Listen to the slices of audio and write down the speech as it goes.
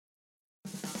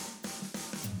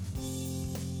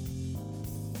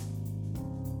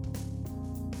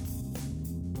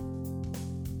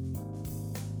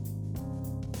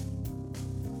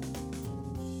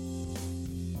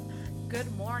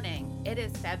Good morning. It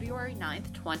is February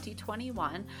 9th,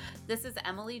 2021. This is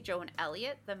Emily Joan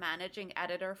Elliott, the managing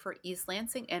editor for East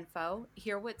Lansing Info,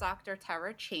 here with Dr.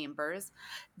 Terah Chambers,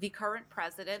 the current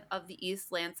president of the East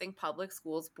Lansing Public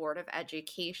Schools Board of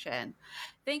Education.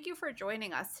 Thank you for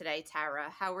joining us today,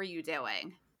 Terah. How are you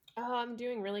doing? I'm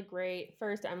doing really great.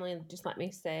 First, Emily, just let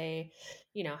me say,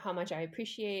 how much I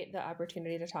appreciate the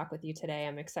opportunity to talk with you today.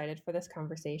 I'm excited for this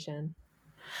conversation.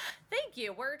 Thank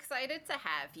you. We're excited to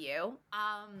have you.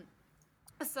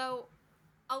 So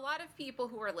a lot of people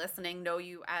who are listening know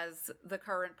you as the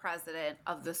current president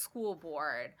of the school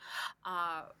board,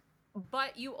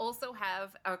 but you also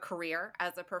have a career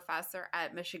as a professor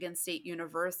at Michigan State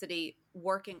University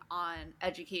working on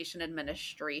education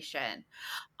administration.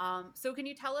 So can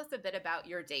you tell us a bit about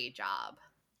your day job?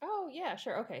 Oh, yeah,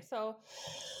 sure. Okay. So,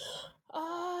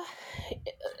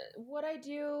 what I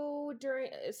do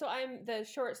the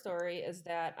short story is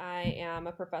that I am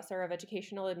a professor of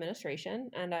educational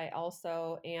administration, and I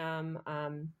also am,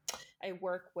 I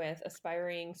work with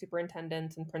aspiring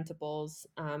superintendents and principals.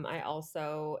 I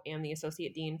also am the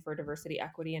associate dean for diversity,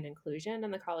 equity, and inclusion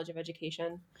in the College of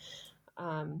Education.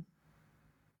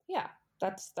 Yeah,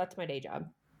 that's my day job.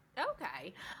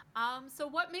 Okay. So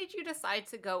what made you decide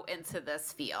to go into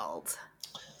this field?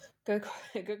 Good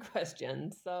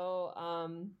question. So,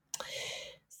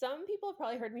 some people have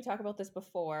probably heard me talk about this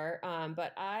before,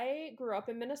 but I grew up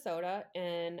in Minnesota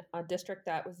in a district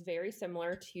that was very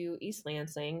similar to East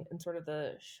Lansing. And sort of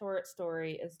the short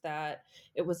story is that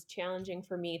it was challenging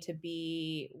for me to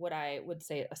be what I would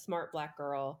say a smart Black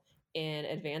girl in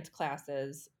advanced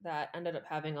classes. That ended up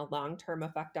having a long-term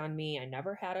effect on me. I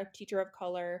never had a teacher of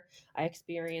color. I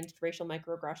experienced racial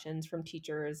microaggressions from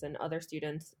teachers and other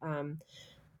students.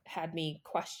 Had me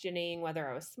questioning whether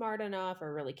I was smart enough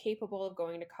or really capable of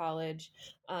going to college.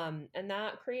 And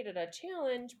that created a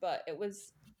challenge, but it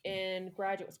was in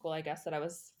graduate school, I guess, that I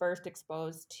was first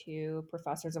exposed to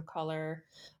professors of color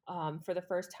for the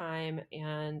first time.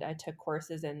 And I took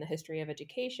courses in the history of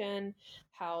education,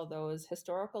 how those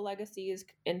historical legacies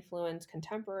influence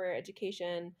contemporary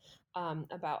education,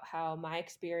 about how my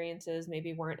experiences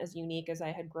maybe weren't as unique as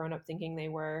I had grown up thinking they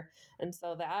were. And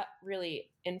so that really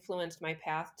influenced my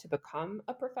path to become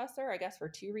a professor, I guess, for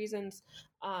two reasons.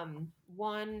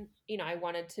 One, I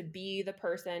wanted to be the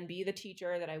person, be the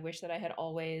teacher that I wish that I had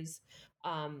always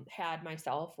had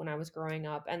myself when I was growing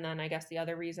up. And then I guess the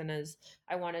other reason is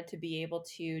I wanted to be able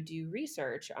to do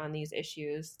research on these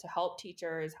issues to help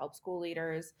teachers, help school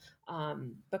leaders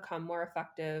become more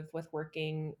effective with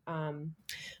working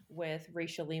with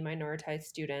racially minoritized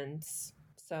students.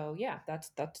 So yeah,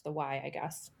 that's the why, I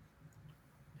guess.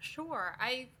 Sure.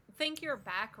 I think your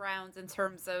background in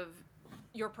terms of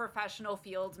your professional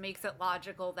field makes it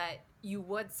logical that you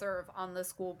would serve on the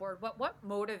school board. What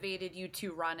motivated you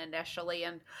to run initially?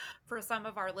 And for some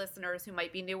of our listeners who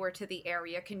might be newer to the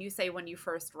area, can you say when you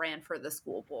first ran for the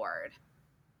school board?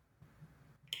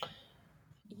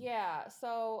 Yeah,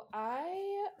 so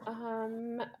I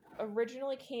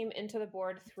originally came into the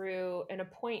board through an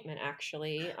appointment,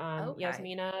 actually. Okay.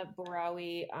 Yasmina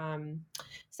Bourawi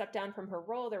stepped down from her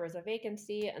role. There was a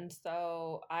vacancy. And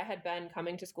so I had been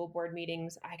coming to school board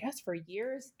meetings, I guess, for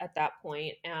years at that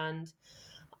point. And,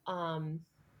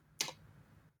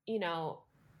 you know,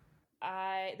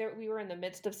 we were in the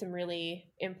midst of some really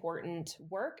important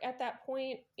work at that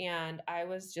point, and I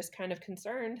was just kind of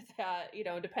concerned that,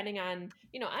 depending on,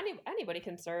 anybody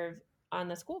can serve on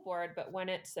the school board, but when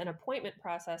it's an appointment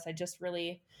process, I just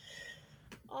really,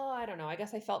 I don't know, I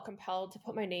guess I felt compelled to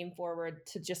put my name forward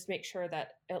to just make sure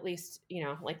that at least,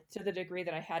 like to the degree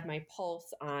that I had my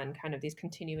pulse on kind of these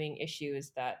continuing issues,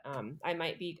 that I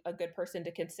might be a good person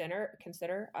to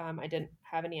consider. I didn't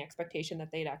have any expectation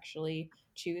that they'd actually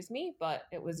choose me, but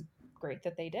it was great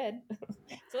that they did.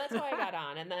 So that's why I got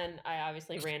on. And then I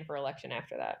obviously ran for election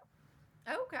after that.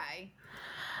 Okay.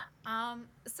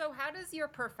 So how does your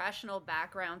professional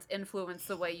background influence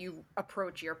the way you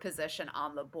approach your position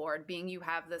on the board, being you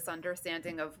have this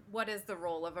understanding of what is the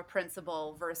role of a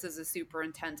principal versus a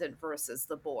superintendent versus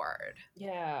the board?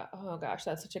 Yeah. Oh gosh,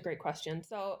 that's such a great question.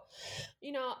 So,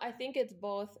 I think it's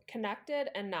both connected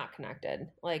and not connected.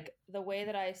 Like the way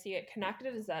that I see it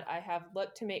connected is that I have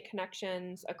looked to make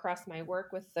connections across my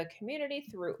work with the community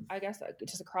through, I guess,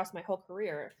 just across my whole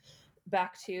career,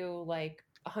 back to like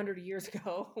 100 years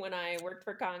ago when I worked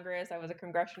for Congress. I was a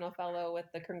congressional fellow with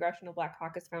the Congressional Black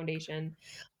Caucus Foundation.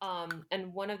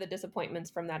 And one of the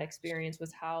disappointments from that experience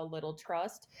was how little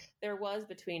trust there was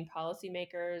between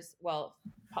policymakers,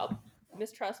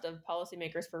 mistrust of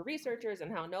policymakers for researchers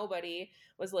and how nobody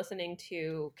was listening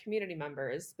to community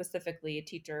members, specifically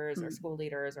teachers or school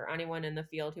leaders or anyone in the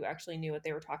field who actually knew what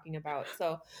they were talking about.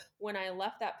 So when I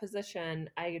left that position,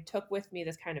 I took with me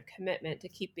this kind of commitment to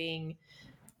keeping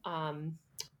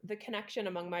the connection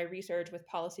among my research with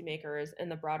policymakers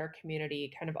and the broader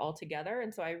community kind of all together.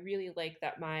 And so I really like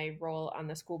that my role on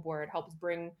the school board helps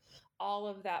bring all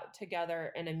of that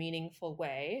together in a meaningful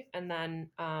way. And then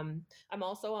I'm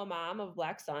also a mom of a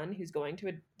Black son who's going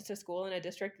to school in a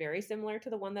district very similar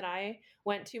to the one that I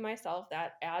went to myself.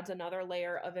 That adds another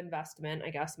layer of investment,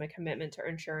 I guess, my commitment to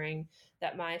ensuring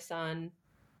that my son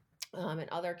and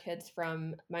other kids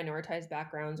from minoritized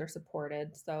backgrounds are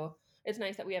supported. So it's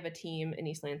nice that we have a team in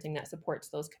East Lansing that supports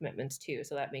those commitments too.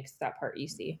 So that makes that part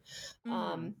easy.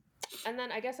 And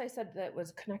then I guess I said that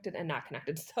was connected and not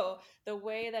connected. So the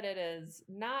way that it is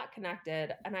not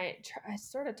connected, and I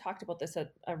sort of talked about this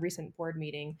at a recent board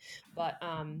meeting, but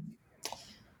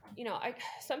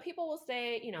some people will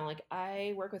say, like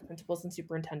I work with principals and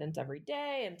superintendents every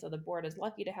day. And so the board is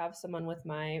lucky to have someone with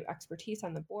my expertise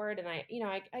on the board. And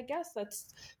I guess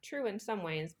that's true in some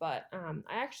ways, but I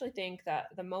actually think that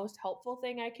the most helpful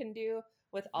thing I can do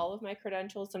with all of my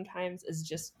credentials sometimes is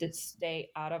just to stay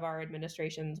out of our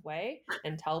administration's way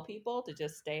and tell people to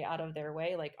just stay out of their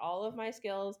way. Like all of my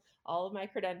skills, all of my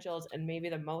credentials, and maybe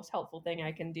the most helpful thing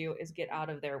I can do is get out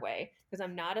of their way, because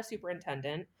I'm not a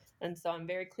superintendent. And so I'm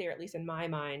very clear, at least in my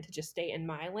mind, to just stay in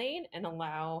my lane and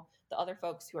allow the other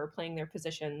folks who are playing their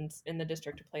positions in the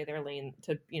district to play their lane,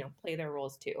 to, play their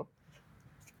roles too.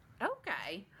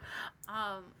 Okay.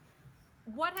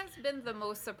 What has been the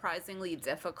most surprisingly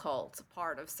difficult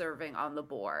part of serving on the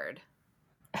board?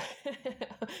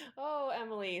 Oh,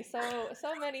 Emily, so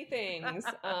many things.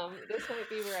 This might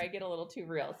be where I get a little too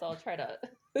real, so I'll try to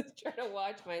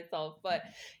watch myself. But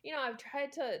I've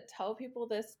tried to tell people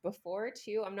this before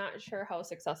too. I'm not sure how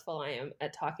successful I am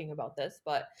at talking about this,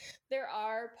 but there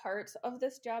are parts of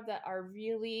this job that are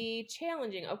really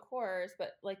challenging, of course.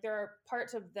 But like there are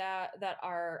parts of that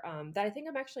are that I think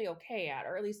I'm actually okay at,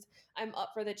 or at least I'm up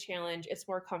for the challenge. It's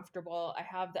more comfortable. I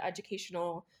have the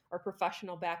educational or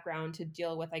professional background to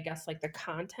deal with, I guess, like the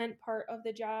content part of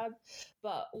the job.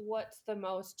 But what's the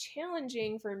most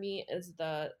challenging for me is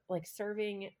the like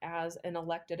serving as an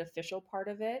elected official part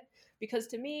of it. Because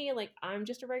to me, like I'm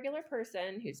just a regular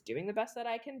person who's doing the best that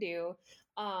I can do.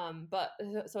 But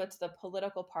so it's the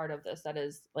political part of this that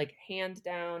is like hands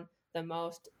down the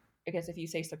most, I guess if you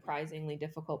say surprisingly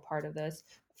difficult part of this.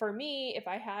 For me, if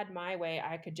I had my way,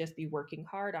 I could just be working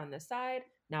hard on the side,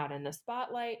 not in the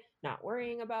spotlight, not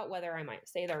worrying about whether I might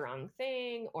say the wrong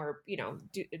thing or,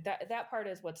 do that part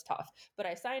is what's tough. But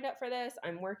I signed up for this.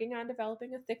 I'm working on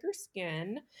developing a thicker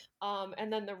skin.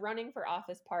 And then the running for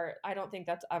office part, I don't think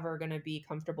that's ever going to be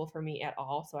comfortable for me at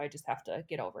all. So I just have to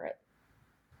get over it.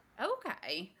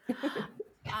 Okay.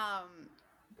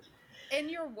 In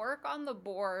your work on the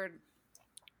board,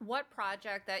 what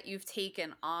project that you've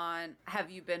taken on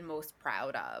have you been most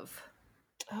proud of?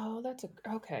 Oh,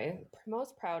 okay.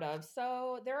 Most proud of.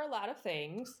 So there are a lot of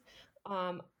things.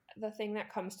 The thing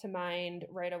that comes to mind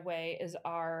right away is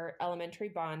our elementary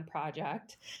bond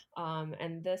project.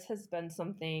 And this has been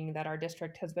something that our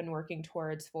district has been working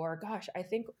towards for,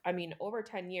 over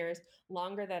 10 years,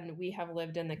 longer than we have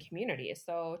lived in the community.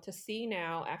 So to see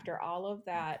now, after all of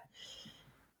that,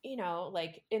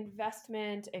 like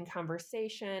investment and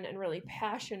conversation and really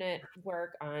passionate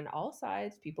work on all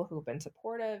sides, people who have been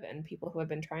supportive and people who have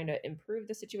been trying to improve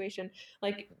the situation.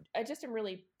 Like, I just am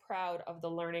really proud of the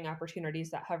learning opportunities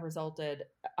that have resulted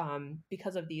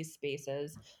because of these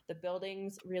spaces. The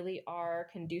buildings really are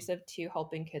conducive to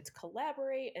helping kids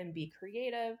collaborate and be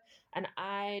creative. And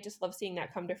I just love seeing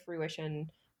that come to fruition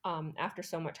after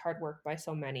so much hard work by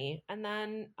so many. And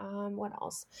then what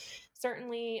else?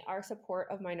 Certainly our support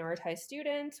of minoritized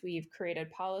students. We've created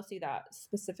policy that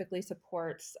specifically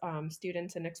supports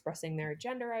students in expressing their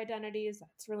gender identities.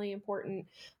 That's really important.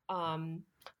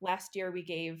 Last year we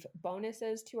gave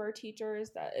bonuses to our teachers.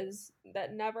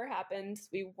 That never happens.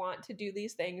 We want to do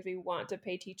these things. We want to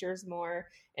pay teachers more,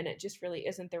 and it just really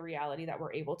isn't the reality that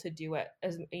we're able to do it.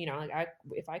 As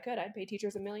if I could, I'd pay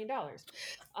teachers $1 million.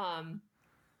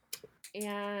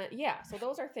 And yeah, so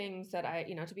those are things that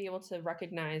to be able to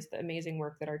recognize the amazing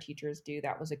work that our teachers do,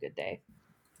 that was a good day.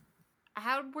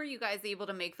 How were you guys able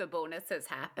to make the bonuses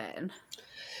happen?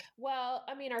 Well,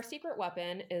 our secret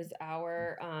weapon is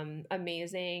our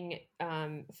amazing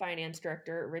finance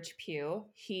director, Rich Pugh.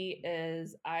 He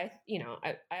is, I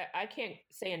can't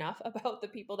say enough about the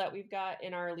people that we've got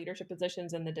in our leadership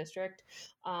positions in the district.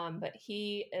 But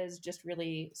he is just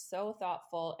really so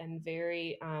thoughtful and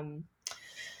very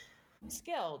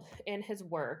skilled in his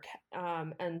work.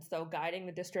 And so guiding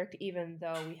the district, even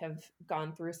though we have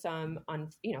gone through some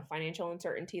financial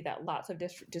uncertainty that lots of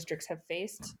districts have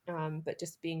faced, but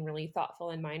just being really thoughtful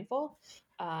and mindful,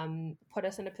 put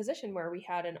us in a position where we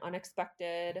had an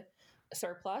unexpected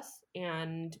surplus,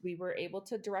 and we were able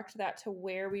to direct that to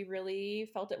where we really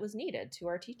felt it was needed, to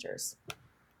our teachers.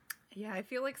 Yeah, I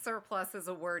feel like surplus is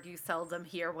a word you seldom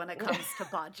hear when it comes to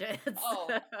budgets.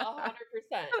 100%,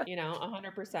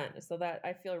 100%. So that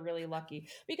I feel really lucky,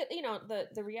 because,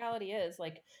 the reality is,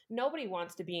 like, nobody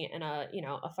wants to be in a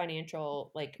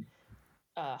financial, like,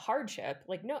 hardship.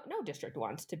 Like, no district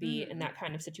wants to be in that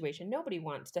kind of situation. Nobody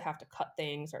wants to have to cut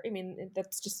things, or, I mean,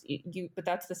 that's just but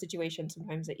that's the situation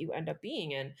sometimes that you end up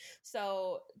being in.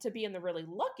 So to be in the really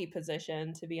lucky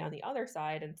position to be on the other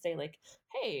side and say, like,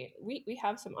 hey, we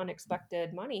have some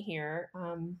unexpected money here,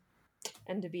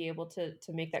 and to be able to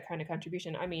make that kind of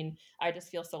contribution. I mean, I just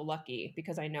feel so lucky,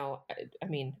 because I know, I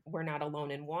mean, we're not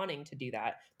alone in wanting to do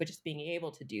that, but just being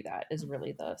able to do that is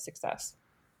really the success.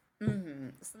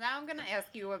 So now I'm going to ask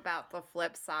you about the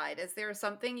flip side. Is there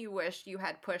something you wish you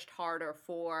had pushed harder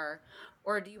for,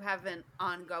 or do you have an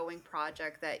ongoing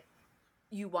project that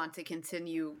you want to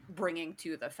continue bringing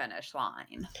to the finish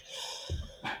line?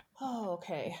 Oh,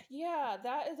 okay. Yeah,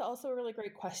 that is also a really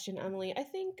great question, Emily. I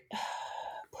think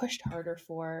pushed harder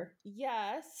for,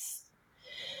 yes.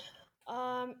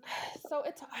 So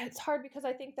it's hard, because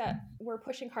I think that we're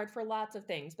pushing hard for lots of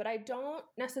things, but I don't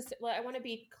necessarily, I want to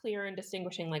be clear in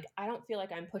distinguishing, like, I don't feel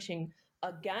like I'm pushing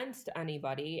against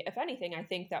anybody. If anything, I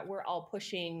think that we're all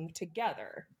pushing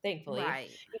together, thankfully. Right.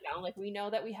 Like, we know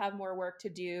that we have more work to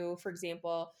do. For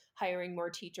example, hiring more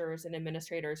teachers and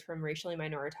administrators from racially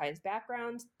minoritized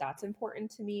backgrounds. That's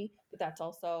important to me, but that's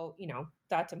also,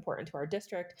 that's important to our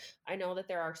district. I know that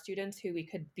there are students who we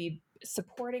could be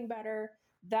supporting better.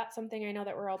 That's something I know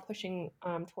that we're all pushing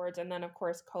towards. And then, of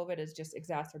course, COVID is just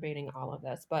exacerbating all of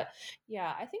this. But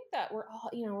yeah, I think that we're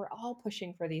all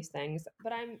pushing for these things.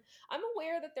 But I'm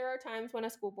aware that there are times when a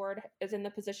school board is in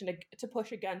the position to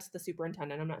push against the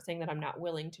superintendent. I'm not saying that I'm not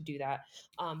willing to do that,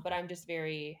 but I'm just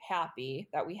very happy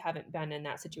that we haven't been in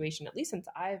that situation, at least since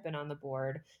I've been on the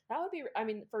board. That would be, I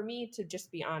mean, for me, to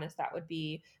just be honest, that would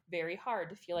be very hard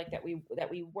to feel like that we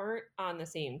weren't on the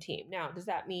same team. Now, does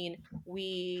that mean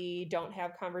we don't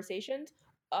have conversations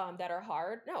that are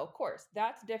hard? No, of course,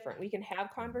 that's different. We can have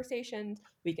conversations,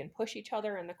 we can push each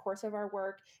other in the course of our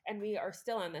work, and we are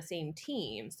still on the same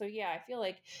team. So yeah, I feel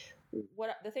like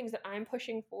what the things that I'm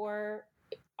pushing for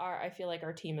I feel like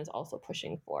our team is also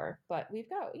pushing for. But we've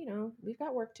got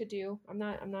work to do. I'm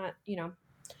not I'm not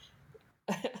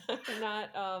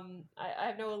I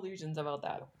have no illusions about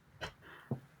that.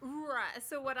 Right.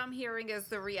 So what I'm hearing is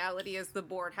the reality is the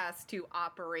board has to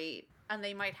operate, and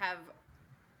they might have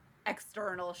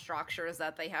external structures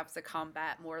that they have to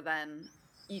combat more than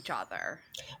each other.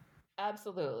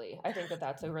 Absolutely. I think that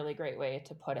that's a really great way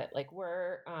to put it. Like,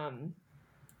 we're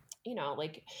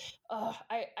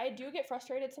I do get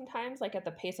frustrated sometimes, like, at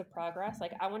the pace of progress.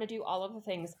 Like, I want to do all of the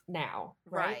things now,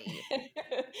 right?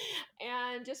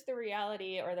 And just the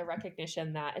reality, or the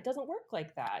recognition that it doesn't work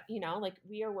like that. Like,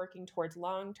 we are working towards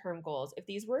long-term goals. If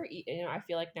these were, I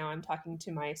feel like now I'm talking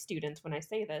to my students when I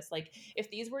say this, like, if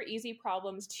these were easy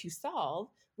problems to solve,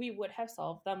 we would have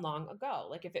solved them long ago.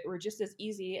 Like, if it were just as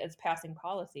easy as passing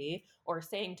policy, or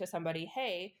saying to somebody,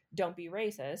 hey, don't be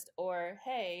racist, or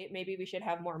hey, maybe we should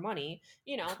have more money,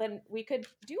 then we could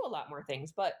do a lot more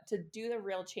things. But to do the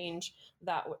real change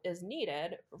that is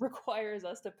needed requires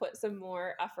us to put some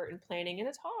more effort and planning, and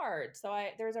it's hard. So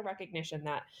there's a recognition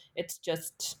that it's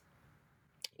just,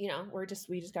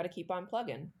 we just got to keep on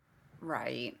plugging.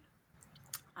 Right.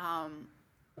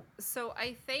 So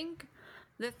I think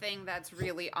the thing that's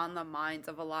really on the minds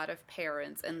of a lot of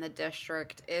parents in the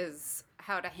district is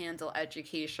how to handle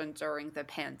education during the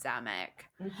pandemic.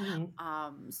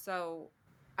 So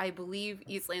I believe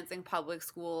East Lansing Public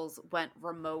Schools went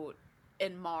remote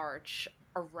in March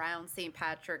around St.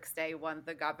 Patrick's Day, when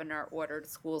the governor ordered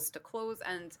schools to close,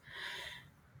 and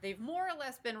they've more or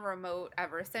less been remote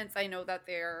ever since. I know that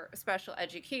their special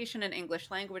education and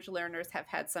English language learners have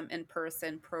had some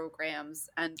in-person programs,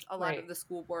 and a lot of the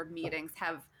school board meetings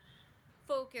have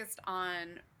focused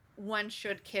on when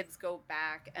should kids go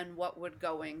back and what would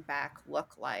going back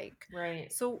look like.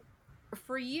 Right. So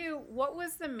for you, what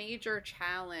was the major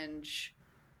challenge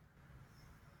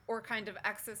or kind of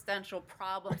existential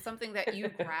problem, something that you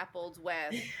grappled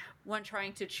with when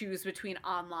trying to choose between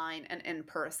online and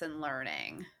in-person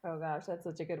learning? Oh gosh, that's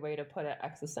such a good way to put it.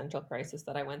 Existential crisis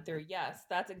that I went through. Yes,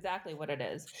 that's exactly what it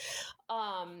is.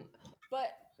 But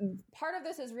part of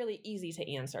this is really easy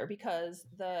to answer, because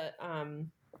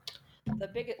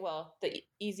the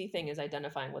easy thing is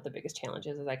identifying what the biggest challenge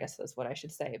is, I guess that's what I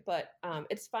should say. But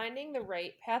it's finding the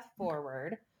right path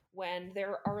forward when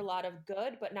there are a lot of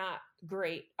good but not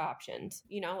great options.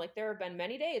 Like there have been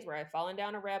many days where I've fallen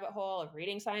down a rabbit hole of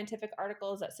reading scientific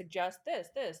articles that suggest this,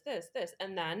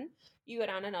 and then you get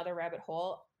on another rabbit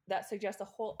hole that suggests a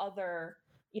whole other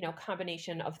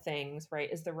combination of things,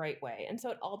 right, is the right way. And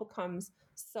so it all becomes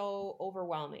so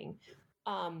overwhelming.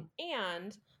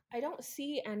 And I don't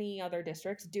see any other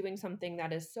districts doing something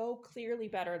that is so clearly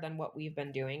better than what we've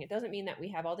been doing. It doesn't mean that we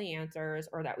have all the answers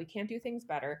or that we can't do things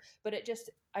better, but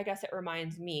I guess it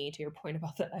reminds me, to your point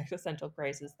about the existential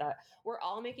crisis, that we're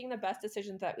all making the best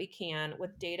decisions that we can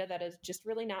with data that is just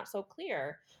really not so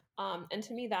clear. And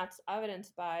to me, that's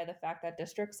evidenced by the fact that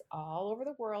districts all over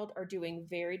the world are doing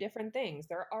very different things.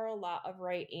 There are a lot of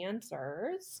right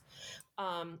answers.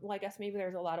 I guess maybe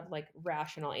there's a lot of like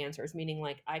rational answers, meaning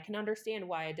like I can understand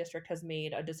why a district has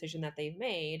made a decision that they've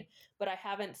made, but I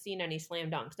haven't seen any slam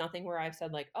dunks, nothing where I've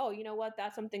said like, oh, you know what,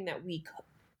 that's something that we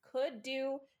could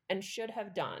do and should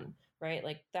have done, right?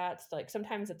 Like that's like,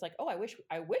 sometimes it's like, oh, I wish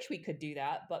we could do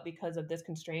that, but because of this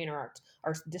constraint, or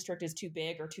our district is too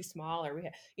big or too small, or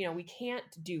we can't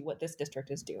do what this district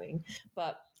is doing.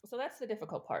 But so that's the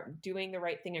difficult part. Doing the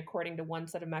right thing according to one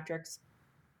set of metrics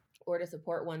or to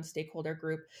support one stakeholder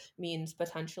group means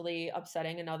potentially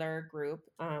upsetting another group.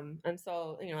 And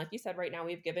so, like you said, right now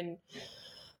we've given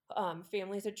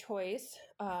families a choice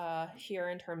here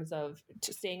in terms of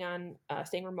staying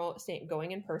remote,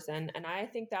 going in person. And I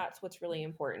think that's what's really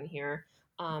important here.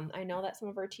 I know that some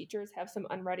of our teachers have some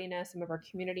unreadiness. Some of our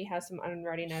community has some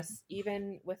unreadiness,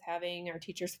 even with having our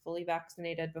teachers fully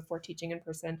vaccinated before teaching in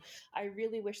person. I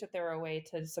really wish that there were a way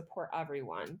to support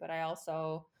everyone. But I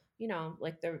also,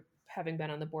 having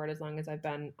been on the board as long as I've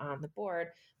been on the board,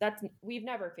 we've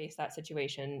never faced that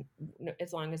situation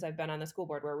as long as I've been on the school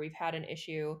board where we've had an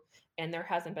issue and there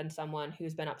hasn't been someone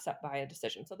who's been upset by a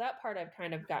decision. So that part I've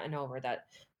kind of gotten over, that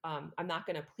I'm not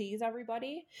going to please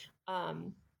everybody.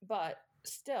 But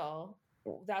still,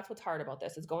 that's what's hard about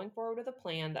this, is going forward with a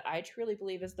plan that I truly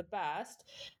believe is the best.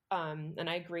 And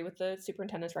I agree with the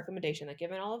superintendent's recommendation that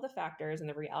given all of the factors and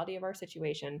the reality of our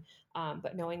situation,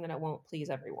 but knowing that it won't please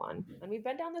everyone. And we've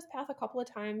been down this path a couple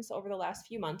of times over the last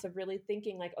few months of really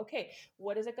thinking like, okay,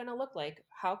 what is it going to look like?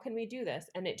 How can we do this?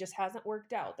 And it just hasn't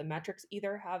worked out. The metrics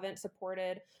either haven't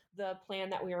supported the plan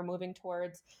that we are moving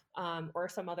towards, or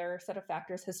some other set of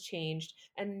factors has changed.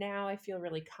 And now I feel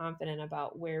really confident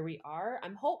about where we are.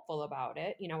 I'm hopeful about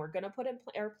it. We're going to put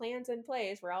our plans in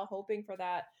place. We're all hoping for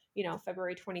that,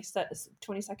 February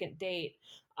 22nd date.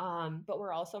 But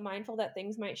we're also mindful that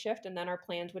things might shift and then our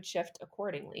plans would shift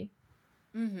accordingly.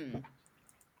 Mm-hmm.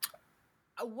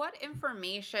 What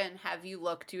information have you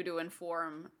looked to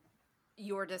inform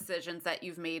your decisions that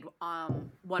you've made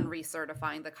when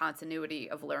recertifying the continuity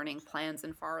of learning plans?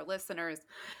 And for our listeners,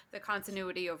 the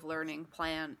continuity of learning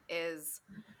plan is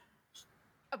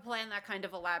a plan that kind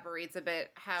of elaborates a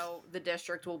bit how the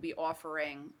district will be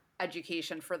offering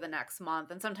education for the next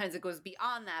month. And sometimes it goes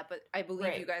beyond that, but I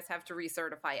believe you guys have to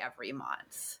recertify every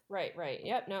month. Right.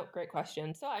 Yep. No, great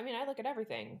question. So, I look at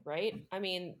everything, right?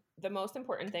 The most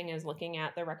important thing is looking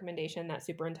at the recommendation that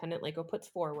Superintendent Lako puts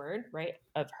forward, right,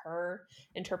 of her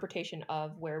interpretation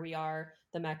of where we are,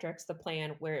 the metrics, the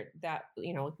plan,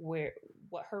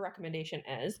 what her recommendation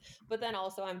is. But then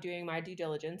also I'm doing my due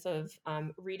diligence of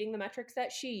reading the metrics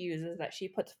that she uses, that she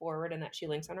puts forward and that she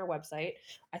links on her website.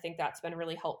 I think that's been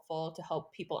really helpful to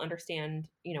help people understand,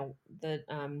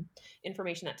 the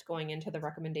information that's going into the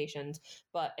recommendations.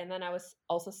 And then I was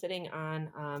also sitting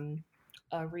on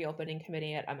a reopening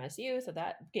committee at MSU, so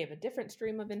that gave a different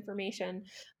stream of information.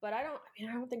 But I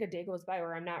don't think a day goes by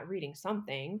where I'm not reading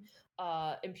something,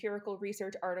 empirical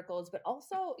research articles, but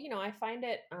also, I find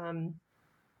it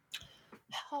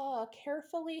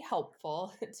carefully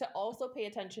helpful to also pay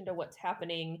attention to what's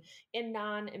happening in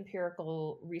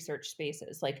non-empirical research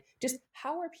spaces. Like, just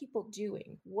how are people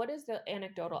doing? What is the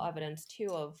anecdotal evidence too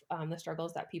of the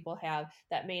struggles that people have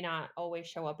that may not always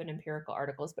show up in empirical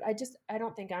articles? But I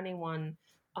don't think anyone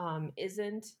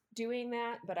isn't doing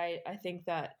that, but I think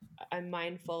that I'm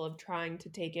mindful of trying to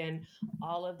take in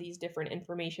all of these different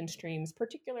information streams,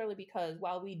 particularly because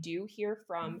while we do hear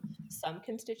from some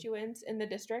constituents in the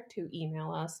district who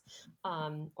email us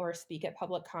or speak at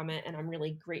public comment, and I'm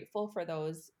really grateful for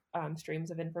those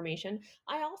streams of information,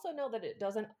 I also know that it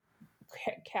doesn't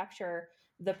capture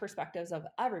the perspectives of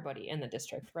everybody in the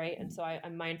district, right? And so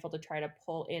I'm mindful to try to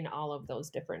pull in all of those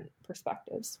different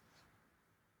perspectives.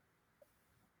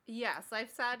 Yes,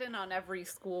 I've sat in on every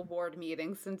school board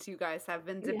meeting since you guys have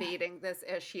been debating this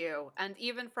issue. And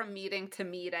even from meeting to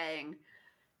meeting,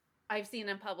 I've seen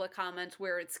in public comments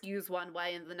where it skews one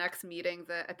way and the next meeting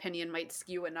the opinion might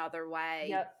skew another way.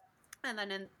 Yep. And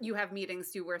then you have meetings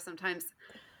too where sometimes,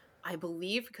 I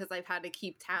believe, because I've had to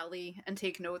keep tally and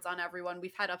take notes on everyone,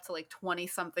 we've had up to like 20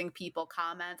 something people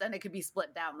comment, and it could be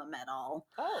split down the middle.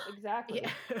 Oh, exactly. Yeah.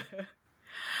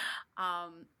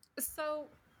 So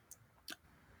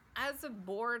as a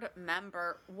board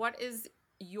member, what is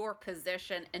your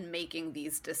position in making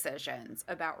these decisions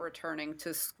about returning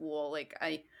to school? Like,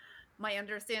 my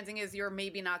understanding is you're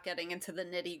maybe not getting into the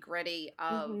nitty-gritty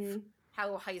of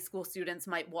how high school students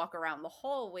might walk around the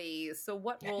hallways. So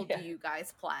what role do you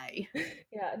guys play?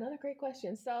 Yeah, another great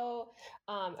question. So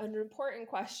an important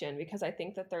question, because I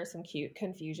think that there's some cute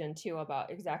confusion too about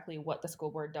exactly what the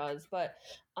school board does. But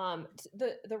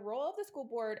the role of the school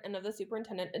board and of the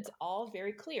superintendent, it's all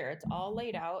very clear. It's all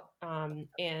laid out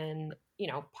in,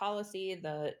 policy.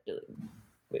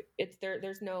 It's there.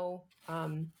 There's no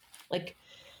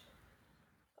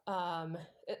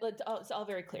it's all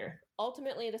very clear.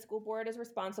 Ultimately, the school board is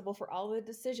responsible for all the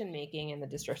decision making in the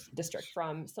district,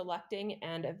 from selecting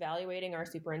and evaluating our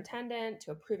superintendent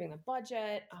to approving the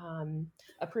budget,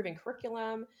 approving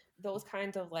curriculum, those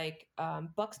kinds of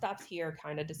buck stops here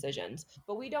kind of decisions.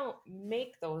 But we don't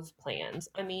make those plans.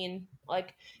 I mean,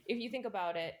 if you think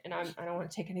about it, and I don't want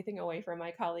to take anything away from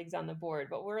my colleagues on the board,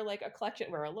 but we're like a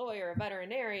collection. We're a lawyer, a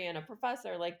veterinarian, a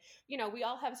professor. We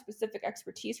all have specific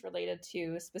expertise related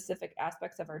to specific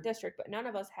aspects of our district, but none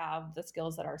of us have the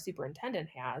skills that our superintendent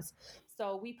has.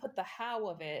 So we put the how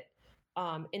of it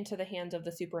into the hands of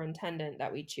the superintendent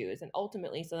that we choose. And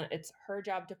ultimately, so that it's her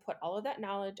job to put all of that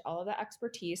knowledge, all of that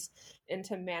expertise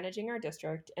into managing our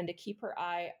district and to keep her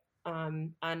eye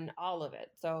on all of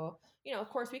it. So, of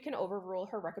course, we can overrule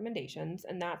her recommendations,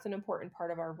 and that's an important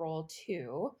part of our role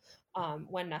too,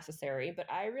 when necessary.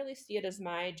 But I really see it as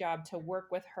my job to work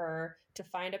with her to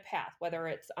find a path, whether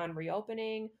it's on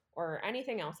reopening or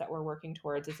anything else that we're working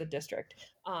towards as a district,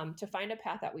 to find a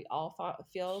path that we all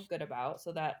feel good about,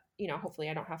 so that, hopefully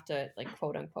I don't have to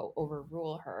quote unquote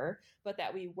overrule her, but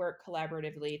that we work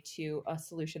collaboratively to a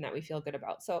solution that we feel good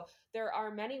about. So there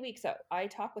are many weeks that I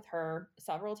talk with her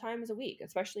several times a week,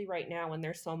 especially right now when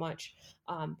there's so much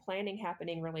planning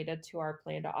happening related to our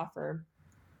plan to offer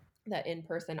that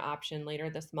in-person option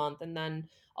later this month. And then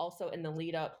also in the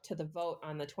lead up to the vote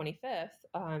on the 25th,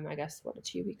 I guess,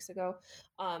 2 weeks ago,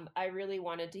 I really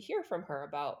wanted to hear from her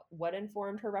about what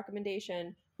informed her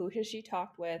recommendation, who has she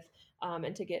talked with,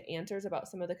 and to get answers about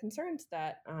some of the concerns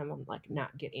that,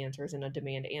 not get answers in a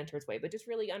demand answers way, but just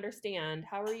really understand,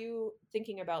 how are you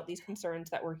thinking about these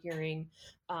concerns that we're hearing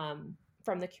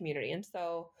from the community? And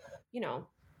so,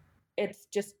 it's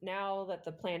just, now that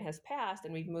the plan has passed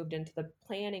and we've moved into the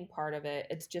planning part of it,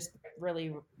 it's just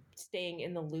really staying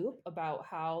in the loop about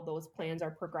how those plans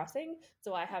are progressing,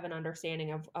 so I have an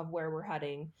understanding of where we're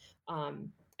heading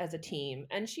as a team.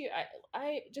 And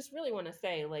I just really want to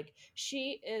say,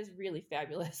 she is really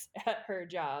fabulous at her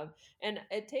job. And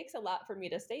it takes a lot for me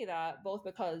to say that, both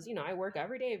because, I work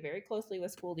every day very closely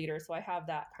with school leaders, so I have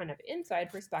that kind of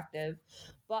inside perspective,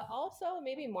 but also,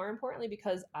 maybe more importantly,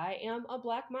 because I am a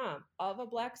Black mom of a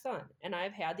Black son, and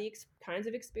I've had the kinds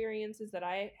of experiences that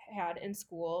I had in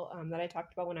school that I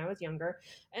talked about when I was younger.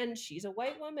 And she's a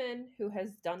white woman who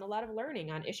has done a lot of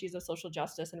learning on issues of social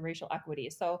justice and racial equity.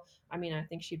 So, I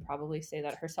think she'd probably say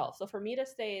that herself. So for me to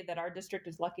say that our district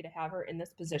is lucky to have her in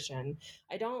this position,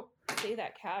 I don't say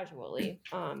that casually.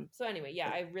 So anyway, yeah,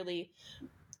 I really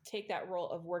take that role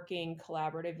of working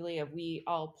collaboratively, of we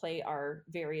all play our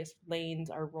various lanes,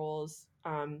 our roles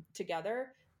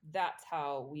together. That's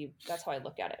how I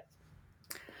look at it.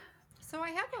 So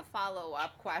I have a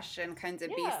follow-up question, kind of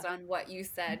based on what you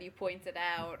said. You pointed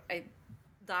out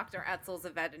Dr. Etzel's a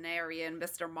veterinarian,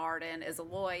 Mr. Martin is a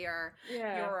lawyer,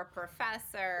 you're a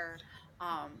professor.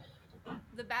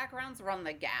 The backgrounds run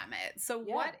the gamut. So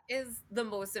what is the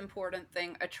most important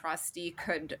thing a trustee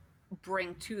could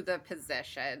bring to the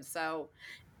position? So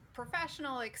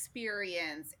professional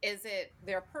experience, is it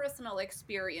their personal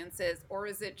experiences, or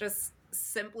is it just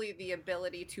simply the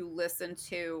ability to listen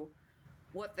to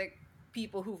what the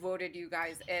people who voted you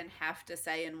guys in have to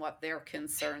say and what their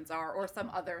concerns are, or some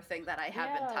other thing that I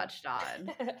haven't touched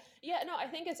on? I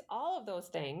think it's all of those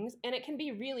things. And it can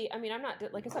be really, I'm not,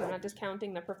 like I said, I'm not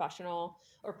discounting the professional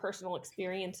or personal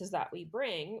experiences that we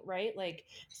bring, right?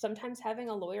 Sometimes having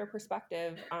a lawyer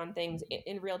perspective on things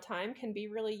in real time can be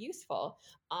really useful.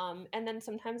 And then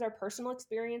sometimes our personal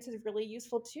experience is really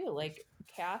useful too.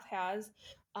 Kath has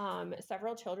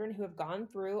several children who have gone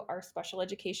through our special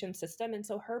education system. And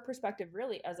so her perspective,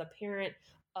 really, as a parent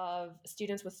of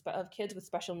students of kids with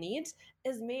special needs,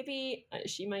 is maybe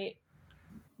she might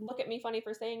look at me funny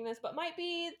for saying this, but might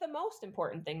be the most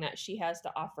important thing that she has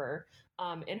to offer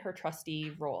in her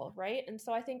trustee role, right? And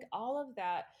so I think all of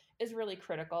that is really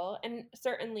critical. And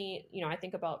certainly, I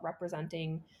think about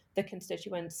representing the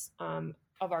constituents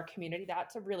of our community.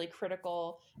 That's a really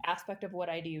critical aspect of what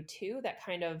I do too. That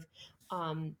kind of,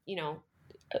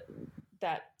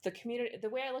 that the community, the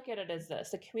way I look at it is this: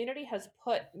 the community has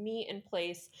put me in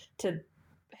place to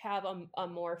have a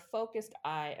more focused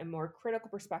eye, a more critical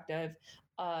perspective,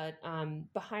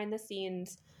 behind the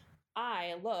scenes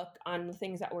I look on the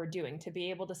things that we're doing, to be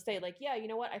able to say, like, yeah, you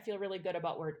know what, I feel really good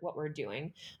about what we're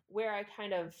doing. Where I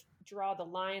kind of draw the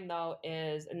line, though,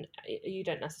 is, and you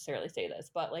didn't necessarily say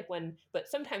this, but but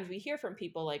sometimes we hear from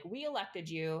people like, we elected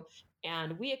you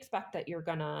and we expect that you're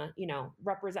gonna,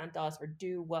 represent us or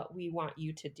do what we want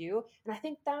you to do. And I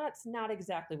think that's not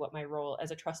exactly what my role as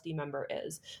a trustee member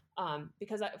is.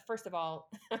 Because first of all,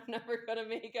 I'm never gonna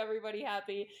make everybody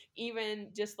happy, even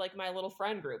just like my little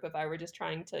friend group. If I were just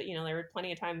trying to, there were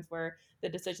plenty of times where the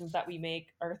decisions that we make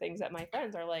are things that my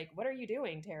friends are like, what are you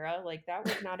doing, Terah? Like, that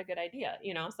was not a good idea,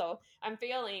 so I'm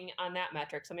failing on that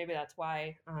metric. So maybe that's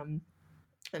why I'm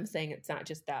saying it's not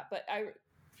just that, but I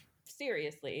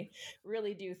seriously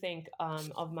really do think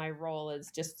of my role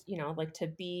as just, like, to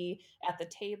be at the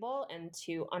table and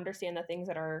to understand the things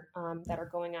that are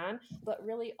going on, but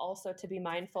really also to be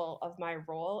mindful of my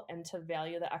role and to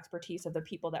value the expertise of the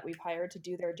people that we've hired to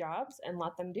do their jobs and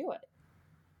let them do it.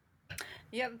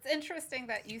 Yeah, it's interesting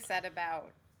that you said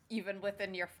about even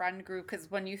within your friend group,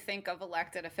 because when you think of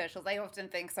elected officials, I often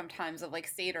think sometimes of like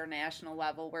state or national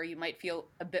level where you might feel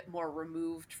a bit more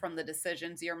removed from the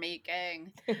decisions you're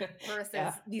making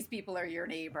versus these people are your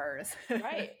neighbors.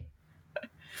 Right.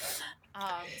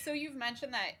 So you've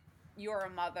mentioned that you're a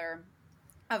mother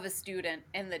of a student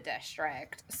in the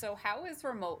district. So how is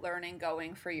remote learning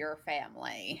going for your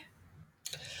family?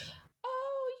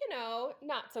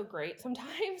 Not so great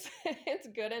sometimes. It's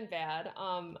good and bad.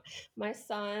 My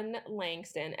son,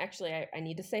 Langston, actually, I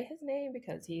need to say his name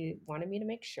because he wanted me to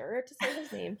make sure to say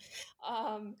his name.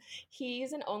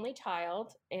 He's an only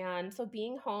child. And so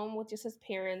being home with just his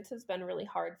parents has been really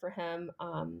hard for him.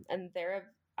 And there have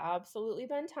absolutely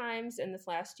been times in this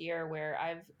last year where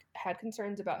I've had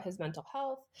concerns about his mental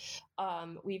health.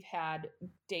 We've had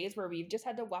days where we've just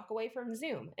had to walk away from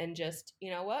Zoom and just,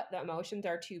 you know what, the emotions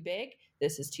are too big.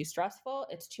 This is too stressful.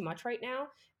 It's too much right now.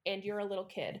 And you're a little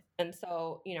kid. And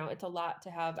so, it's a lot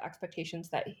to have expectations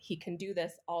that he can do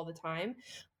this all the time.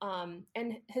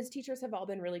 And his teachers have all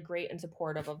been really great and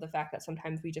supportive of the fact that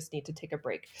sometimes we just need to take a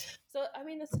break. So, I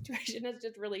mean, the situation is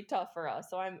just really tough for us.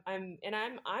 So I'm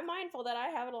mindful that I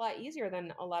have it a lot easier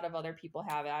than a lot of other people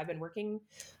have it. I've been working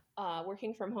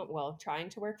from home, trying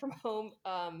to work from home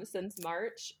since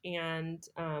March. And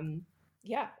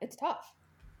it's tough.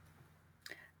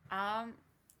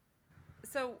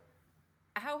 So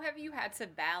how have you had to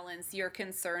balance your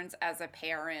concerns as a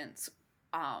parent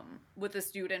with a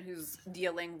student who's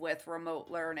dealing with remote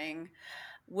learning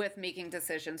with making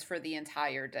decisions for the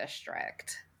entire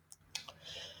district?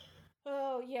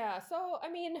 Oh, yeah. So, I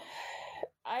mean,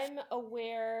 I'm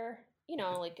aware,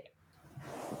 like,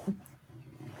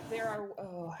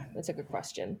 that's a good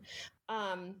question.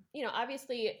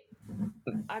 Obviously,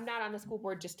 I'm not on the school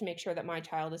board just to make sure that my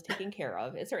child is taken care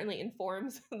of. It certainly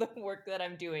informs the work that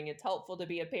I'm doing. It's helpful to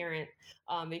be a parent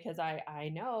because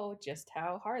I know just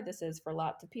how hard this is for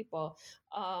lots of people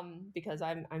because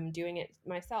I'm doing it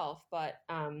myself. But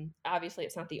obviously,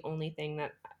 it's not the only thing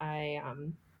that I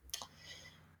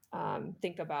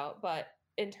think about. But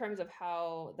in terms of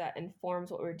how that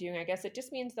informs what we're doing, I guess it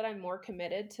just means that I'm more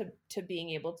committed to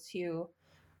being able to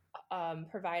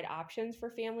provide options for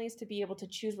families to be able to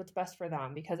choose what's best for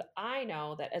them, because I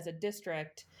know that as a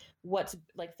district,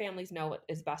 families know what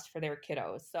is best for their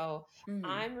kiddos. So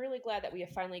I'm really glad that we have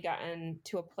finally gotten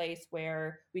to a place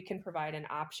where we can provide an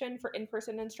option for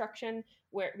in-person instruction,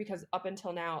 because up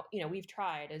until now, we've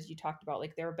tried, as you talked about,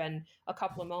 like there have been a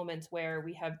couple of moments where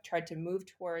we have tried to move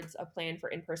towards a plan for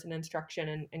in-person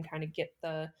instruction and kind of get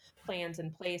the plans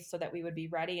in place so that we would be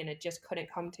ready, and it just couldn't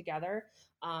come together.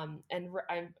 And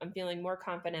I'm feeling more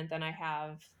confident than I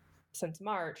have since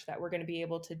March that we're going to be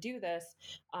able to do this.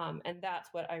 And that's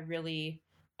what I really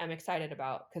am excited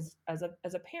about, because as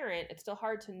a parent, it's still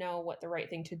hard to know what the right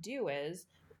thing to do is.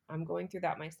 I'm going through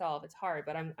that myself. It's hard,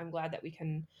 but I'm glad that we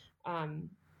can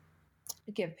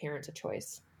give parents a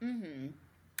choice. Mm-hmm.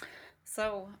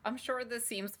 So I'm sure this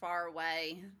seems far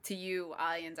away to you,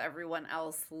 I, and everyone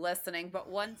else listening, but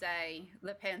one day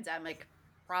the pandemic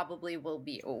probably will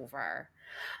be over.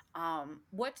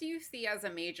 What do you see as a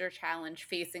major challenge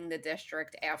facing the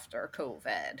district after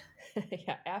COVID?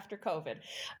 Yeah, after COVID.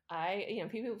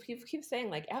 People keep saying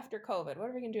like after COVID, what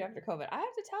are we going to do after COVID? I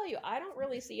have to tell you, I don't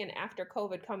really see an after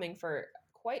COVID coming for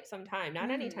quite some time, not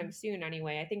anytime soon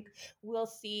anyway. I think we'll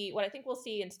see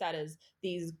instead is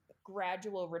these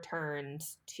gradual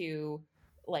returns to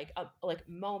like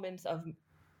moments of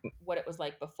what it was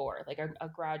like before, like a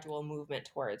gradual movement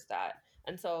towards that.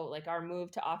 And so like our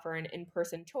move to offer an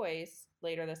in-person choice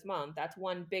later this month, that's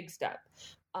one big step.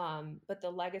 But the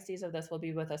legacies of this will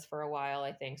be with us for a while,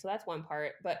 I think. So that's one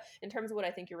part. But in terms of what I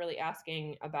think you're really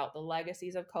asking about the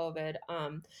legacies of COVID,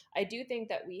 I do think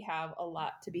that we have a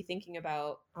lot to be thinking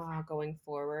about going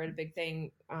forward. A big thing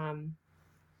on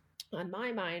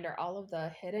my mind are all of the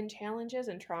hidden challenges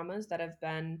and traumas that have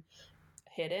been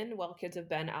hidden while kids have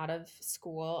been out of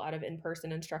school, out of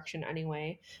in-person instruction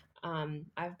anyway.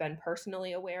 I've been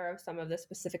personally aware of some of the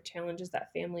specific challenges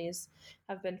that families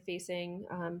have been facing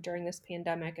during this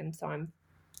pandemic. And so I'm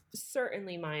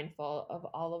certainly mindful of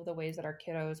all of the ways that our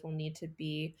kiddos will need to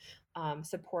be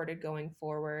supported going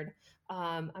forward.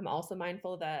 I'm also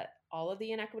mindful that all of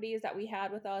the inequities that we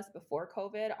had with us before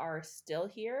COVID are still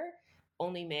here,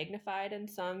 only magnified in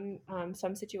some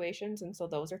situations, and so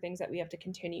those are things that we have to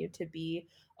continue to be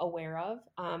aware of.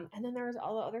 And then there's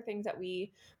all the other things that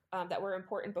that were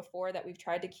important before that we've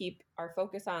tried to keep our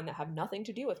focus on that have nothing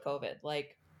to do with COVID,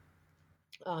 like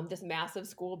this massive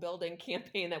school building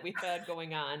campaign that we've had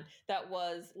going on. That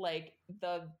was like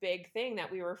the big thing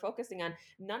that we were focusing on.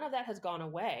 None of that has gone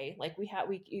away. Like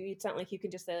it's not like you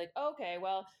can just say like, okay,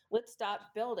 well, let's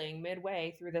stop building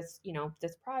midway through this,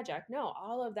 this project. No,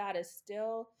 all of that is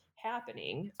still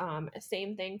happening.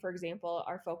 Same thing, for example,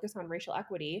 our focus on racial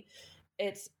equity.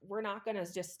 We're not going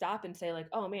to just stop and say like,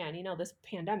 oh man, this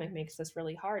pandemic makes this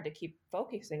really hard to keep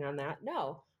focusing on that.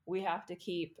 No, we have to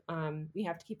keep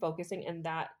focusing, and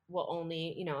that will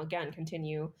only again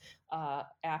continue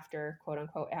after quote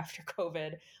unquote after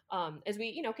COVID, as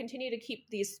we continue to keep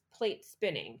these plates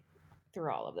spinning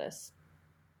through all of this.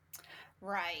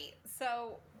 Right.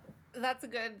 So that's a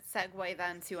good segue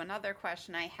then to another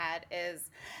question I had is,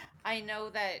 I know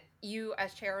that you,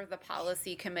 as chair of the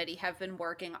policy committee, have been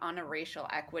working on a racial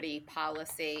equity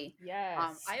policy.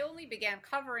 Yes. I only began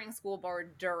covering school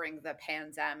board during the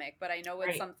pandemic, but I know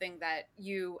it's something that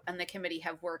you and the committee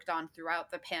have worked on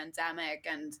throughout the pandemic,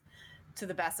 and to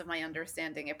the best of my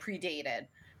understanding, it predated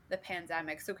the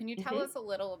pandemic. So can you tell us a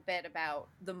little bit about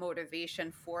the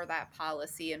motivation for that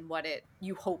policy and what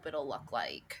you hope it'll look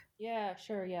like? Yeah,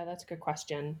 sure. Yeah, that's a good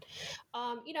question.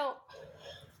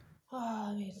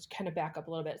 Let me just kind of back up a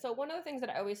little bit. So one of the things that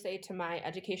I always say to my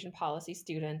education policy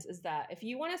students is that if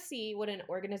you want to see what an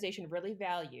organization really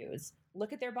values,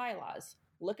 look at their bylaws,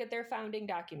 look at their founding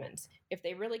documents. If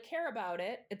they really care about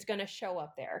it, it's going to show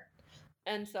up there.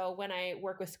 And so when I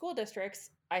work with school districts,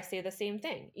 I say the same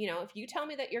thing. If you tell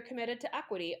me that you're committed to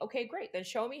equity, okay, great. Then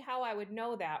show me how I would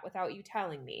know that without you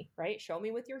telling me, right? Show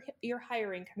me with your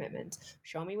hiring commitments.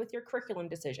 Show me with your curriculum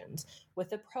decisions,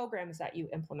 with the programs that you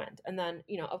implement. And then,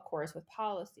 of course, with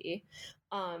policy.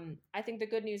 I think the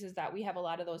good news is that we have a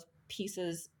lot of those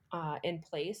pieces in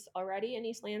place already in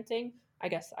East Lansing. I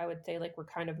guess I would say like we're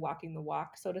kind of walking the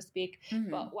walk, so to speak.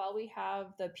 But while we have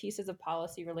the pieces of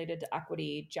policy related to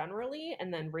equity generally,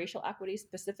 and then racial equity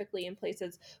specifically in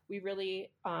places, we really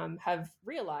have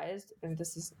realized, and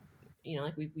this is,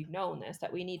 like we've known this,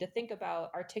 that we need to think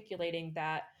about articulating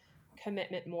that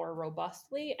commitment more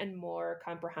robustly and more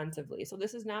comprehensively. So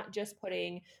this is not just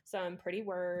putting some pretty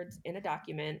words in a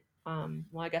document.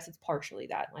 Well, I guess it's partially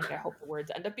that. Like, I hope the words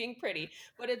end up being pretty,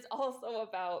 but it's also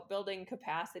about building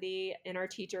capacity in our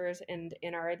teachers and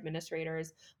in our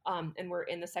administrators. And we're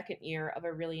in the second year of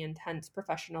a really intense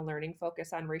professional learning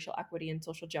focus on racial equity and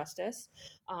social justice.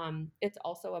 It's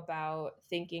also about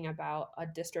thinking about a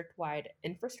district-wide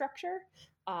infrastructure.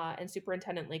 And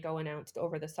Superintendent Lako announced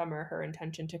over the summer her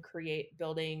intention to create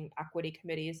building equity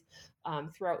committees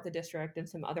throughout the district and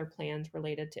some other plans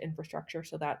related to infrastructure.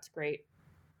 So that's great.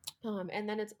 And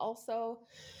then it's also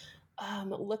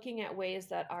looking at ways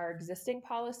that our existing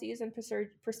policies and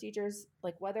procedures,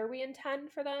 like whether we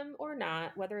intend for them or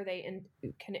not, whether they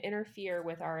can interfere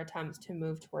with our attempts to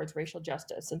move towards racial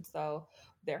justice. And so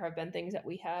there have been things that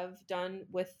we have done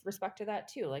with respect to that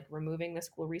too, like removing the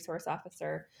school resource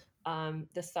officer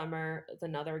this summer is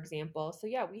another example. So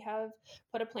yeah, we have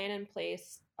put a plan in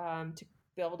place to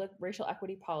build a racial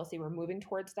equity policy. We're moving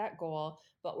towards that goal,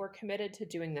 but we're committed to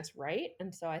doing this right.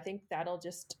 And so I think that'll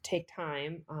just take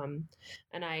time.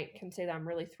 And I can say that I'm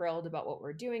really thrilled about what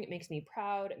we're doing. It makes me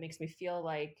proud. It makes me feel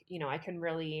like, I can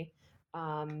really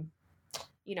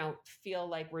feel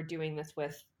like we're doing this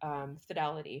with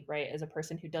fidelity, right? As a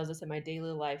person who does this in my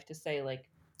daily life, to say like,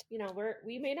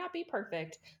 we may not be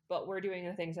perfect, but we're doing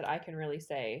the things that I can really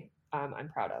say I'm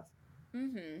proud of.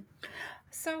 Mm-hmm.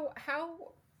 So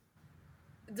how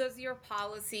does your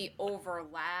policy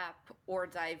overlap or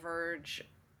diverge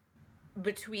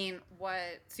between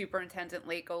what Superintendent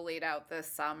Lako laid out this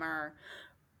summer?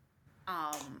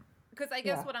 Because I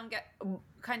guess what I'm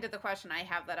kind of the question I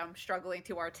have that I'm struggling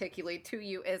to articulate to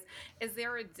you is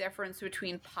there a difference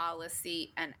between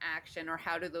policy and action, or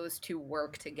how do those two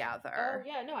work together? Oh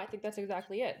yeah, no, I think that's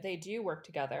exactly it. They do work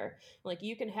together. Like,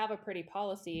 you can have a pretty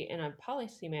policy in a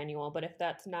policy manual, but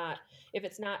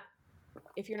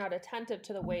if you're not attentive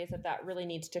to the ways that really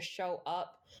needs to show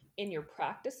up in your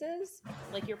practices,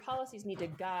 like, your policies need to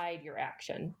guide your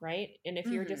action, right? And if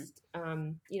you're just,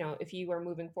 if you are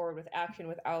moving forward with action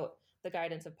without the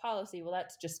guidance of policy, well,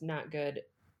 that's just not good.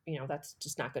 That's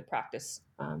just not good practice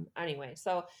anyway.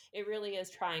 So it really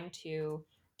is trying to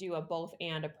do a both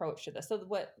and approach to this. So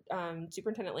what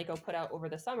Superintendent Lako put out over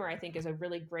the summer, I think, is a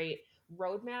really great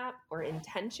roadmap or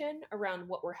intention around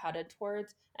what we're headed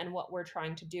towards, and what we're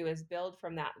trying to do is build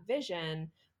from that vision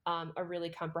a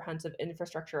really comprehensive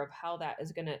infrastructure of how that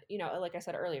is going to, like I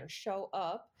said earlier, show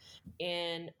up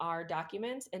in our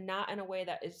documents, and not in a way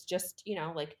that is just,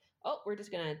 like, oh, we're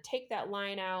just going to take that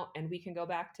line out and we can go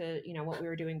back to, what we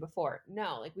were doing before.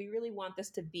 No, like, we really want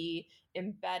this to be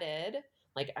embedded.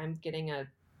 Like, I'm getting a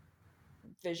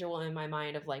visual in my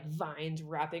mind of like vines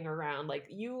wrapping around, like,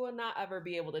 you will not ever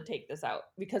be able to take this out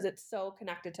because it's so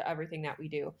connected to everything that we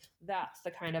do. That's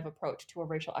the kind of approach to a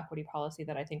racial equity policy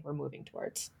that I think we're moving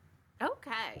towards.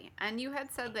 Okay. And you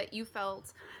had said that you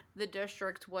felt the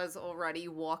district was already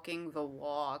walking the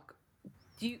walk.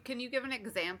 Can you give an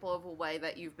example of a way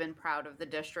that you've been proud of the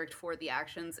district for the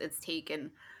actions it's taken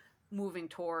moving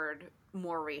toward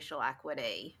more racial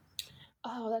equity?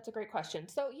 Oh, that's a great question.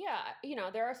 So yeah,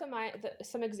 there are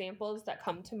some examples that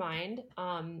come to mind,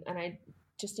 and I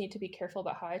just need to be careful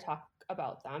about how I talk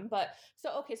about them. But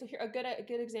so here a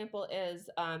good example is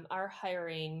our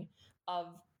hiring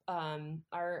of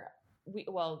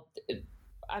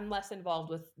I'm less involved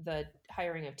with the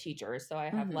hiring of teachers, so I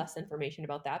have less information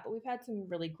about that. But we've had some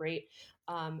really great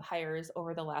hires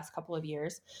over the last couple of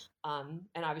years. And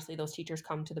obviously those teachers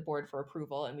come to the board for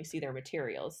approval and we see their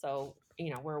materials. So,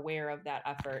 we're aware of that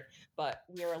effort, but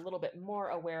we're a little bit more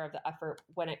aware of the effort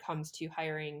when it comes to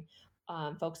hiring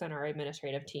folks on our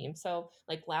administrative team. So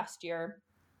like last year,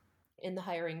 in the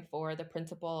hiring for the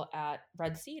principal at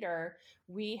Red Cedar,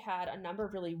 we had a number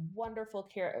of really wonderful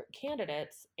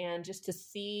candidates, and just to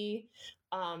see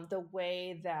the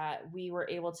way that we were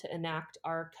able to enact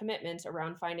our commitments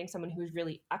around finding someone who's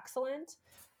really excellent,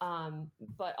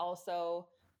 but also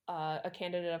a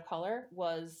candidate of color,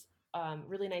 was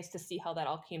really nice to see how that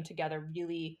all came together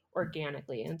really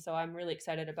organically. And so I'm really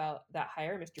excited about that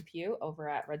hire, Mr. Pugh, over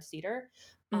at Red Cedar.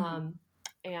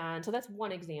 And so that's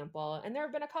one example. And there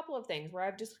have been a couple of things where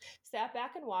I've just sat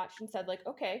back and watched and said, like,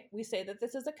 okay, we say that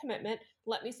this is a commitment.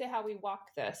 Let me say how we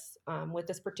walk this with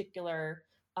this particular,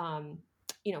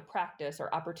 practice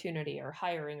or opportunity or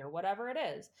hiring or whatever it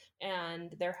is.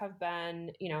 And there have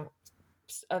been,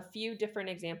 a few different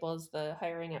examples, the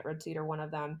hiring at Red Cedar, one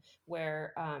of them,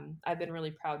 where I've been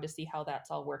really proud to see how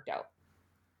that's all worked out.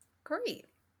 Great.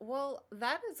 Well,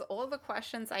 that is all the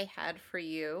questions I had for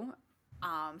you.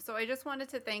 So I just wanted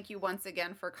to thank you once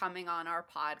again for coming on our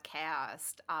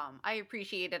podcast. I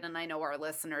appreciate it, and I know our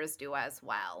listeners do as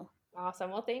well.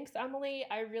 Awesome. Well, thanks, Emily.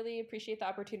 I really appreciate the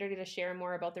opportunity to share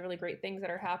more about the really great things that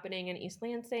are happening in East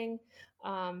Lansing.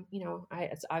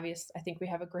 It's obvious, I think we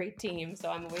have a great team, so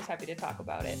I'm always happy to talk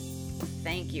about it.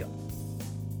 Thank you.